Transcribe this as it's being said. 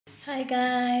Hi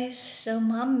guys, so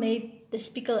mom made this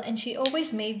pickle and she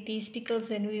always made these pickles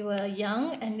when we were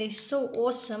young and they're so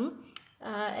awesome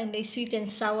and they're sweet and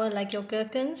sour like your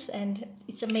gherkins and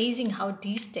it's amazing how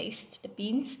these taste, the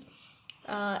beans,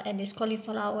 and there's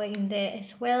cauliflower in there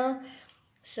as well.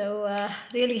 So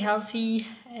really healthy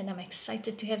and I'm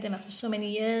excited to have them after so many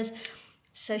years.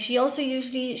 So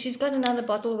she's got another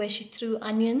bottle where she threw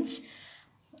onions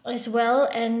as well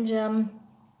and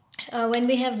when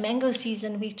we have mango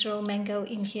season, we throw mango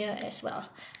in here as well.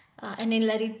 And then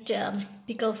let it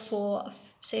pickle for,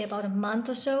 say, about a month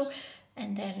or so,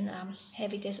 and then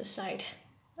have it as a side.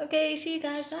 Okay, see you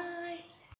guys. Bye.